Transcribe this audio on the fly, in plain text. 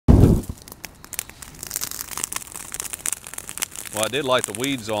Well, I did light the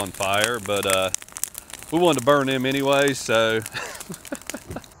weeds on fire, but we wanted to burn them anyway, so.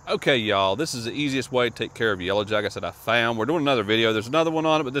 Okay, y'all, this is the easiest way to take care of yellow jackets that I found. We're doing another video. There's another one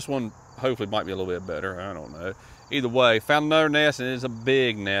on it, but this one hopefully might be a little bit better. I don't know. Either way, found another nest, and it is a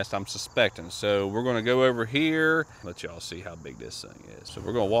big nest, I'm suspecting. So we're gonna go over here, let y'all see how big this thing is. So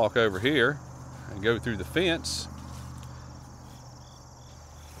we're gonna walk over here and go through the fence.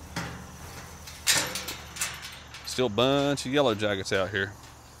 Still a bunch of yellow jackets out here.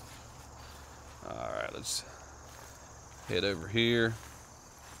 All right, let's head over here.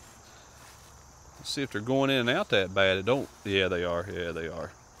 Let's see if they're going in and out that bad. It don't, yeah, they are, yeah, they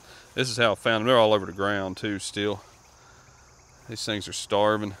are. This is how I found them. They're all over the ground too still. These things are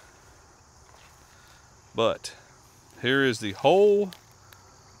starving. But here is the hole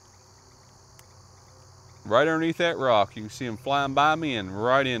right underneath that rock. You can see them flying by me and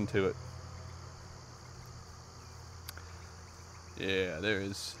right into it. Yeah, there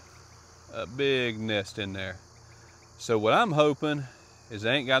is a big nest in there. So what I'm hoping is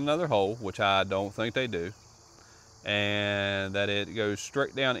they ain't got another hole, which I don't think they do, and that it goes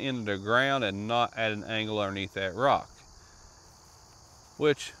straight down into the ground and not at an angle underneath that rock,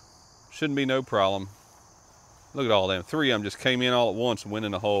 which shouldn't be no problem. Look at all them. 3 of them just came in all at once and went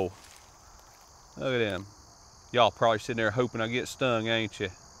in the hole. Look at them. Y'all probably sitting there hoping I get stung, ain't you?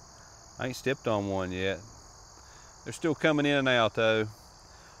 I ain't stepped on one yet. They're still coming in and out though.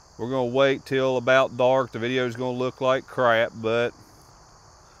 We're gonna wait till about dark. The video's gonna look like crap, but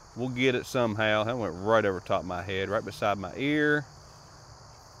we'll get it somehow. That went right over the top of my head, right beside my ear.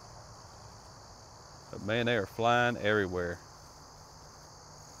 But man, they are flying everywhere.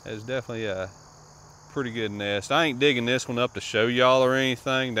 It's definitely a pretty good nest. I ain't digging this one up to show y'all or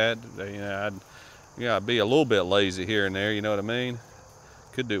anything. That, you know, I'd be a little bit lazy here and there, you know what I mean?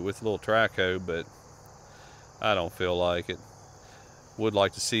 Could do it with a little Traco, but I don't feel like it. Would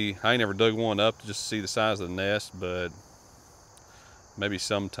like to see, I ain't never dug one up to just see the size of the nest, but maybe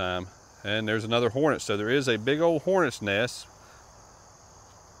sometime. And there's another hornet. So there is a big old hornet's nest.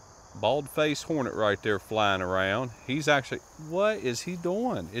 Bald-faced hornet right there flying around. He's actually, what is he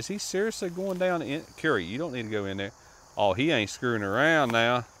doing? Is he seriously going down in? Curie, you don't need to go in there. Oh, he ain't screwing around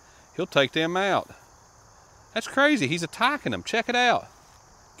now. He'll take them out. That's crazy. He's attacking them. Check it out.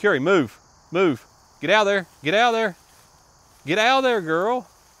 Curie, move. Move. Get out of there. Get out of there. Get out of there, girl.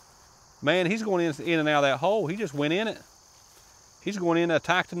 Man, he's going in and out of that hole. He just went in it. He's going in to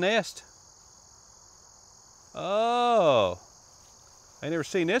attack the nest. Oh. I ain't never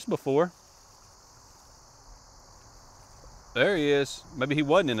seen this before. There he is. Maybe he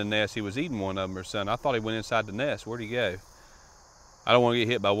wasn't in the nest. He was eating one of them or something. I thought he went inside the nest. Where'd he go? I don't want to get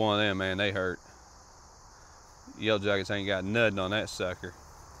hit by one of them, man. They hurt. Yellow jackets ain't got nothing on that sucker.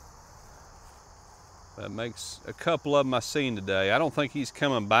 That makes a couple of them I've seen today. I don't think he's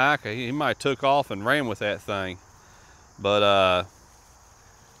coming back. He might have took off and ran with that thing. But as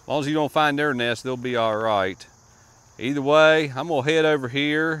long as you don't find their nest, they'll be all right. Either way, I'm gonna head over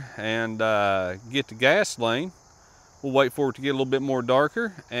here and get the gasoline. We'll wait for it to get a little bit more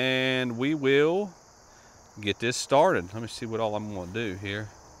darker and we will get this started. Let me see what all I'm gonna do here.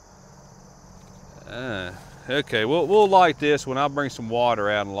 Okay, we'll light this when I bring some water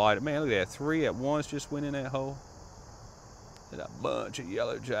out and light it. Man, look at that, 3 at once just went in that hole. There's a bunch of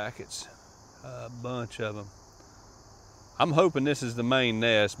yellow jackets, a bunch of them. I'm hoping this is the main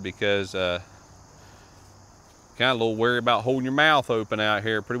nest because kind of a little worried about holding your mouth open out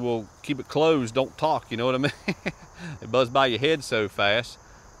here. Pretty well keep it closed, don't talk, you know what I mean? It buzzed by your head so fast.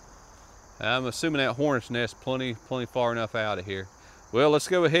 I'm assuming that hornet's nest plenty far enough out of here. Well, let's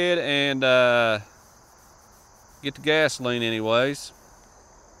go ahead and get the gasoline anyways.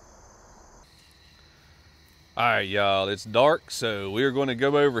 All right, y'all, it's dark, so we're going to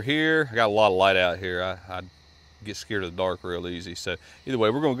go over here. I got a lot of light out here. I get scared of the dark real easy. So either way,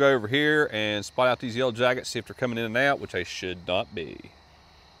 we're going to go over here and spot out these yellow jackets, see if they're coming in and out, which they should not be.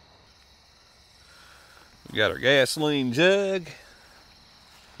 We got our gasoline jug.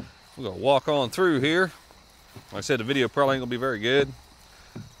 We're going to walk on through here. Like I said, the video probably ain't going to be very good,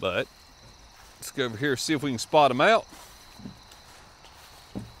 but let's go over here and see if we can spot them out.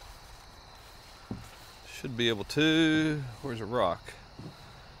 Should be able to. Where's a rock?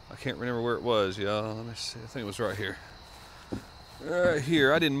 I can't remember where it was, y'all. Let me see. I think it was right here. Right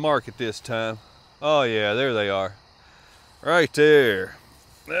here. I didn't mark it this time. Oh, yeah, there they are. Right there.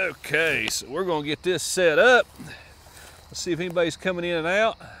 Okay, so we're going to get this set up. Let's see if anybody's coming in and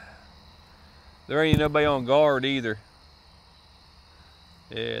out. There ain't nobody on guard either.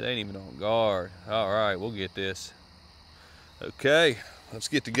 Yeah, they ain't even on guard. All right, we'll get this. Okay, let's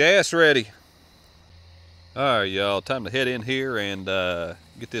get the gas ready. All right, y'all, time to head in here and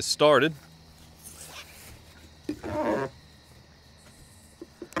get this started. Now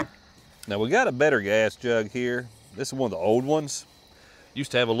we got a better gas jug here. This is one of the old ones.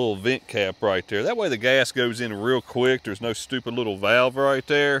 Used to have a little vent cap right there. That way the gas goes in real quick. There's no stupid little valve right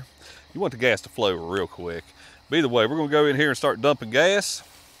there. You want the gas to flow real quick. But either way, we're gonna go in here and start dumping gas.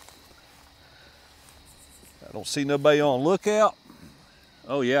 I don't see nobody on lookout.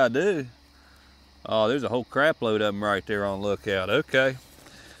 Oh yeah, I do. Oh, there's a whole crap load of them right there on lookout. Okay,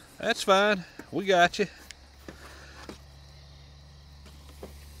 that's fine. We got you.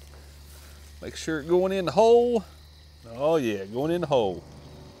 Make sure it's going in the hole. Oh yeah, going in the hole.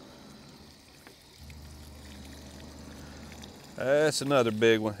 That's another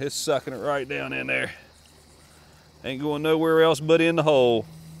big one. It's sucking it right down in there. Ain't going nowhere else but in the hole.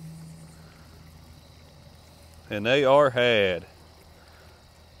 And they are had.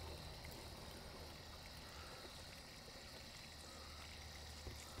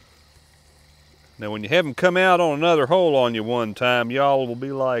 Now when you have them come out on another hole on you one time, y'all will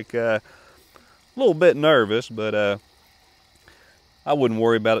be like a little bit nervous, but I wouldn't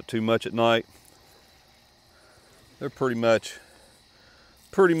worry about it too much at night. They're pretty much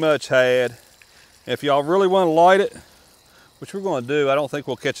had. If y'all really want to light it, which we're going to do, I don't think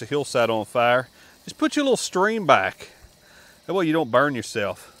we'll catch the hillside on fire. Just put your little stream back. That way you don't burn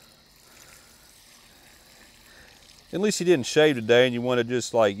yourself. At least you didn't shave today and you want to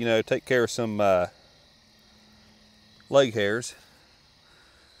just, like, you know, take care of some leg hairs.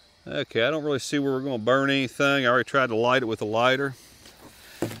 Okay, I don't really see where we're going to burn anything. I already tried to light it with a lighter.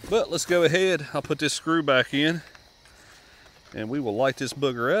 But let's go ahead. I'll put this screw back in and we will light this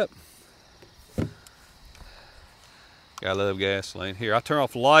booger up. I love gasoline. Here, I'll turn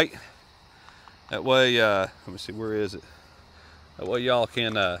off the light. That way, let me see, where is it? That way y'all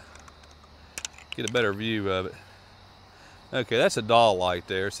can get a better view of it. Okay, that's a doll light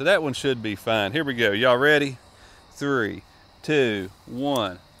there, so that one should be fine. Here we go. Y'all ready? 3, 2,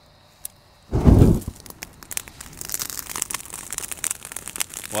 1.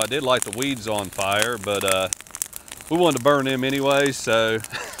 Well, I did light the weeds on fire, but we wanted to burn them anyway, so as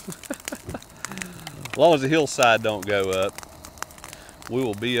long as the hillside don't go up, we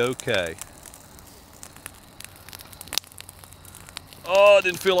will be okay. Oh, I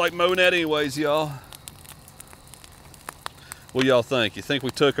didn't feel like mowing that anyways, y'all. What y'all think? You think we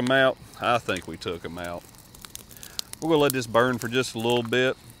took them out? I think we took them out. We're gonna let this burn for just a little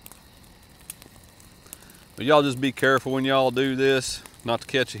bit. But y'all just be careful when y'all do this, not to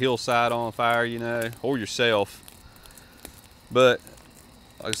catch a hillside on fire, you know, or yourself. But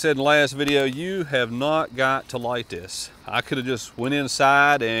like I said in the last video, you have not got to light this. I could have just went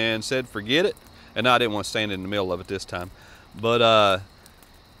inside and said forget it. And I didn't want to stand in the middle of it this time. But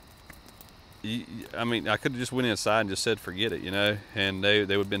I mean, I could have just went inside and just said forget it, you know, and they would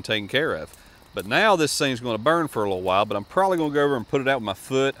have been taken care of. But now this thing's going to burn for a little while, but I'm probably going to go over and put it out with my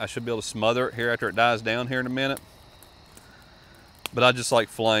foot. I should be able to smother it here after it dies down here in a minute. But I just like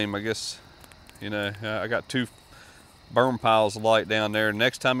flame, I guess, you know. I got 2 burn piles of light down there.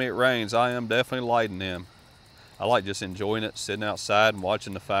 Next time it rains, I am definitely lighting them. I like just enjoying it, sitting outside and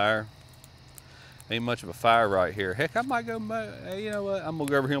watching the fire. Ain't much of a fire right here. Heck, I might go, you know what, I'm gonna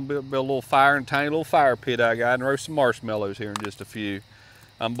go over here and build a little fire in a tiny little fire pit I got and roast some marshmallows here in just a few.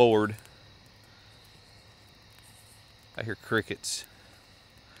 I'm bored. I hear crickets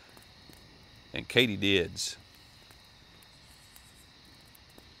and katydids.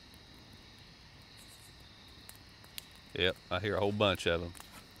 Yep, I hear a whole bunch of them.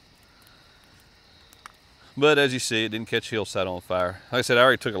 But as you see, it didn't catch the hillside on fire. Like I said, I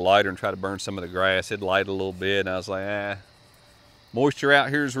already took a lighter and tried to burn some of the grass. It lighted a little bit, and I was like, moisture out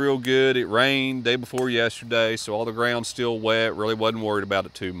here is real good. It rained day before yesterday, so all the ground's still wet. Really wasn't worried about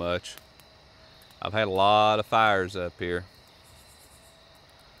it too much. I've had a lot of fires up here.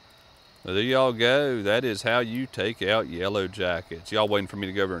 But there y'all go. That is how you take out yellow jackets. Y'all waiting for me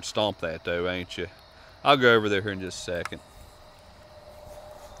to go over and stomp that though, ain't you? I'll go over there here in just a second.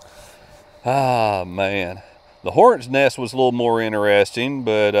 Ah, man. The hornet's nest was a little more interesting,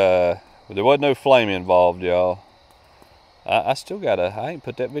 but there wasn't no flame involved, y'all. I still gotta, I ain't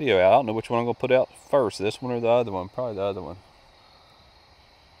put that video out. I don't know which one I'm gonna put out first, this one or the other one. Probably the other one.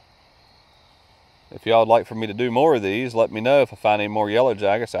 If y'all would like for me to do more of these, let me know. If I find any more yellow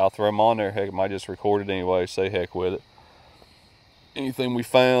jackets, I'll throw them on there. Heck, I might just record it anyway, say heck with it. Anything we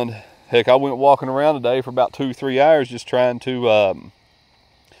found. Heck, I went walking around today for about 2-3 hours just trying to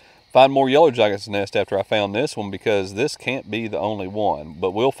find more yellow jackets nest after I found this one, because this can't be the only one.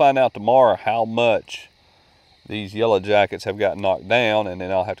 But we'll find out tomorrow how much these yellow jackets have got knocked down, and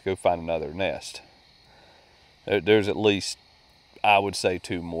then I'll have to go find another nest. There's at least, I would say,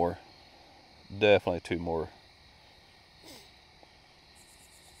 2 more. Definitely 2 more.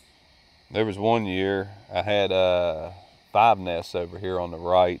 There was one year I had 5 nests over here on the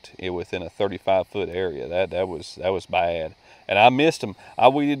right within a 35-foot area. That was bad, and I missed them. I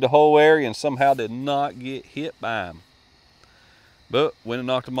weeded the whole area and somehow did not get hit by them. But went and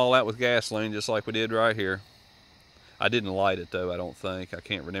knocked them all out with gasoline, just like we did right here. I didn't light it though, I don't think. I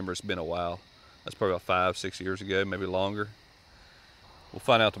can't remember, it's been a while. That's probably about 5-6 years ago, maybe longer. We'll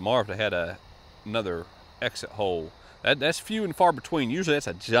find out tomorrow if they had another exit hole. That's few and far between. Usually that's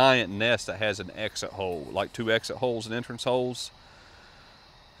a giant nest that has an exit hole, like 2 exit holes and entrance holes.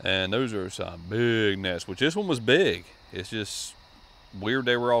 And those are some big nests, which this one was big. It's just weird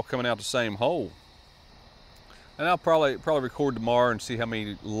they were all coming out the same hole. And I'll probably record tomorrow and see how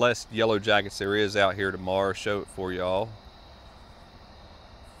many less yellow jackets there is out here tomorrow, show it for y'all.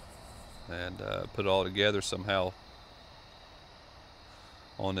 And put it all together somehow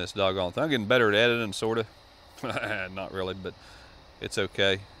on this doggone thing. I'm getting better at editing, sort of. Not really, but it's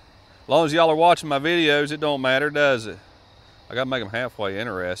okay. As long as y'all are watching my videos, it don't matter, does it? I gotta make them halfway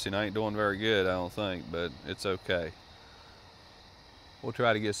interesting. I ain't doing very good, I don't think, but it's okay. We'll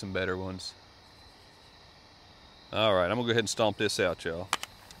try to get some better ones. All right, I'm gonna go ahead and stomp this out, y'all.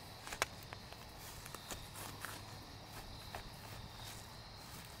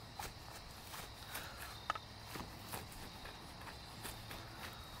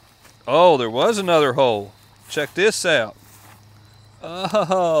 Oh, there was another hole. Check this out.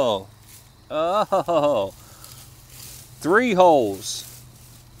 Oh, 3 holes.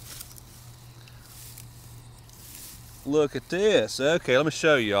 Look at this. Okay, let me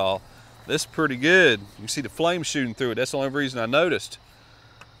show y'all. This is pretty good. You can see the flame shooting through it. That's the only reason I noticed.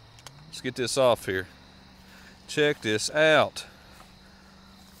 Let's get this off here. Check this out.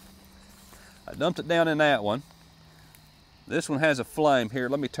 I dumped it down in that one. This one has a flame here.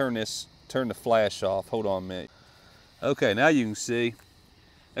 Let me turn the flash off. Hold on a minute. Okay, now you can see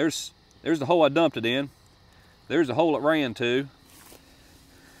there's the hole I dumped it in. There's the hole it ran to.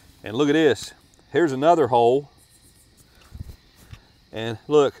 And look at this. Here's another hole. And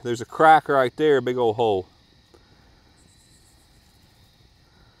look, there's a crack right there, a big old hole.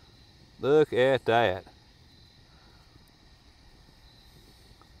 Look at that.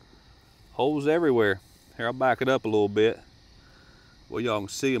 Holes everywhere. Here, I'll back it up a little bit. Well, y'all can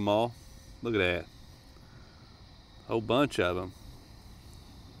see them all. Look at that. A whole bunch of them.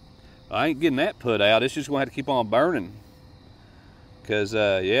 I ain't getting that put out. It's just gonna have to keep on burning. Cause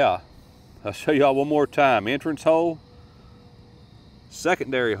yeah, I'll show y'all one more time. Entrance hole,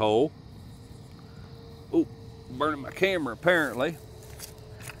 secondary hole. Oh, burning my camera apparently.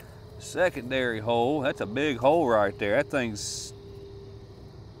 Secondary hole, that's a big hole right there. That thing's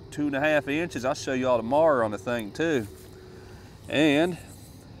 2.5 inches. I'll show y'all tomorrow on the thing too. And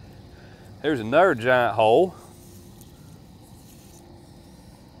there's another giant hole.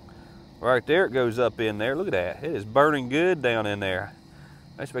 Right there, it goes up in there. Look at that. It is burning good down in there.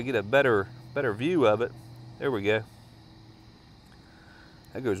 Let's get a better view of it. There we go.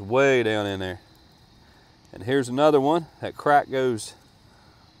 That goes way down in there. And here's another one. That crack goes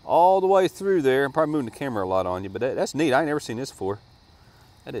all the way through there. I'm probably moving the camera a lot on you, but that's neat. I ain't never seen this before.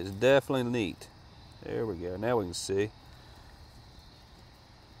 That is definitely neat. There we go. Now we can see.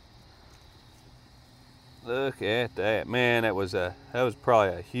 Look at that. Man, that was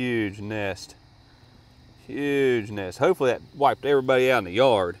probably a huge nest. Huge nest. Hopefully that wiped everybody out in the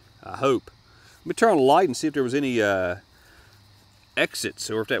yard. I hope. Let me turn on the light and see if there was any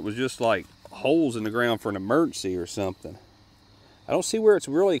exits, or if that was just like holes in the ground for an emergency or something. I don't see where it's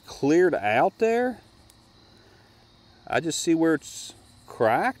really cleared out there. I just see where it's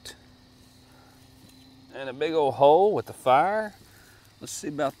cracked. And a big old hole with the fire. Let's see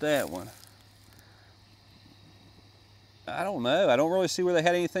about that one. I don't know. I don't really see where they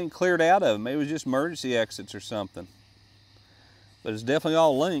had anything cleared out of. Maybe it was just emergency exits or something. But it's definitely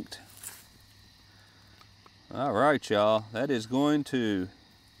all linked. All right, y'all. That is going to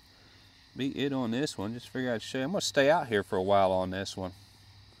be it on this one. Just figure I'd show you. I'm going to stay out here for a while on this one.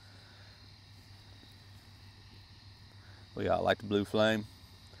 Well, y'all like the blue flame?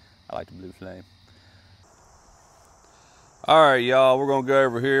 I like the blue flame. All right, y'all, we're gonna go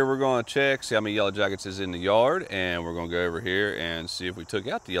over here. We're gonna check, see how many yellow jackets is in the yard, and we're gonna go over here and see if we took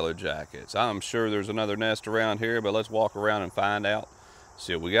out the yellow jackets. I'm sure there's another nest around here, but let's walk around and find out,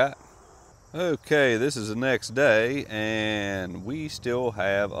 see what we got. Okay, this is the next day, and we still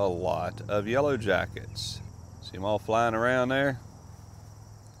have a lot of yellow jackets. See them all flying around there?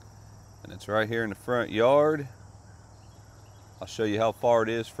 And it's right here in the front yard. I'll show you how far it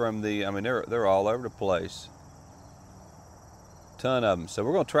is from the, I mean, they're all over the place. ton of them. So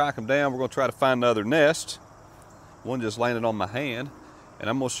we're gonna track them down. We're gonna try to find another nest. One just landed on my hand, and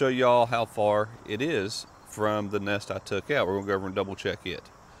I'm gonna show y'all how far it is from the nest I took out. We're gonna go over and double check it.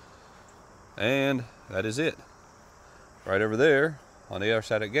 And that is it. Right over there, on the other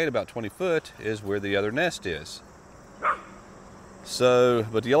side of the gate, about 20 foot, is where the other nest is. So,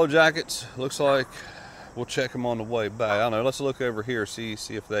 but the yellow jackets, looks like we'll check them on the way back. I don't know, let's look over here, see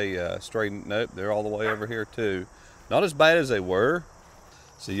if they straighten. Nope, they're all the way over here too. Not as bad as they were.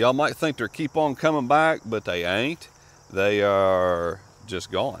 So y'all might think they're keep on coming back, but they ain't. They are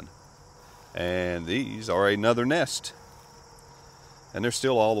just gone. And these are another nest. And they're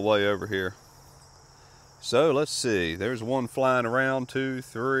still all the way over here. So let's see, there's one flying around, 2,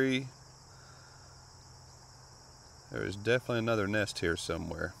 3. There is definitely another nest here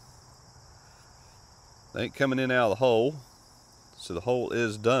somewhere. They ain't coming in out of the hole. So the hole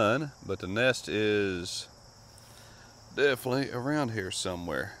is done, but the nest is definitely around here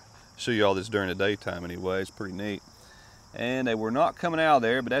somewhere. Show you all this during the daytime anyway, it's pretty neat. And they were not coming out of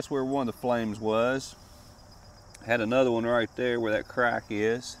there, but that's where one of the flames was. Had another one right there where that crack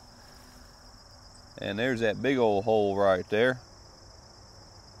is. And there's that big old hole right there.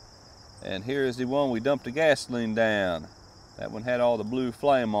 And here is the one we dumped the gasoline down. That one had all the blue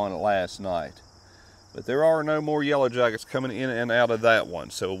flame on it last night. But there are no more yellow jackets coming in and out of that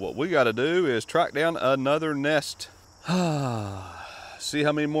one. So what we got to do is track down another nest. See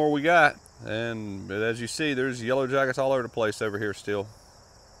how many more we got. And as you see, there's yellow jackets all over the place over here still.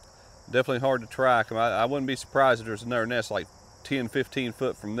 Definitely hard to track them. I wouldn't be surprised if there's another nest like 10, 15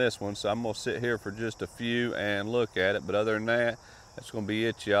 foot from this one. So I'm gonna sit here for just a few and look at it. But other than that, that's gonna be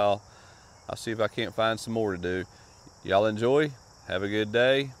it, y'all. I'll see if I can't find some more to do. Y'all enjoy, have a good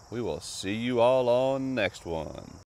day. We will see you all on the next one.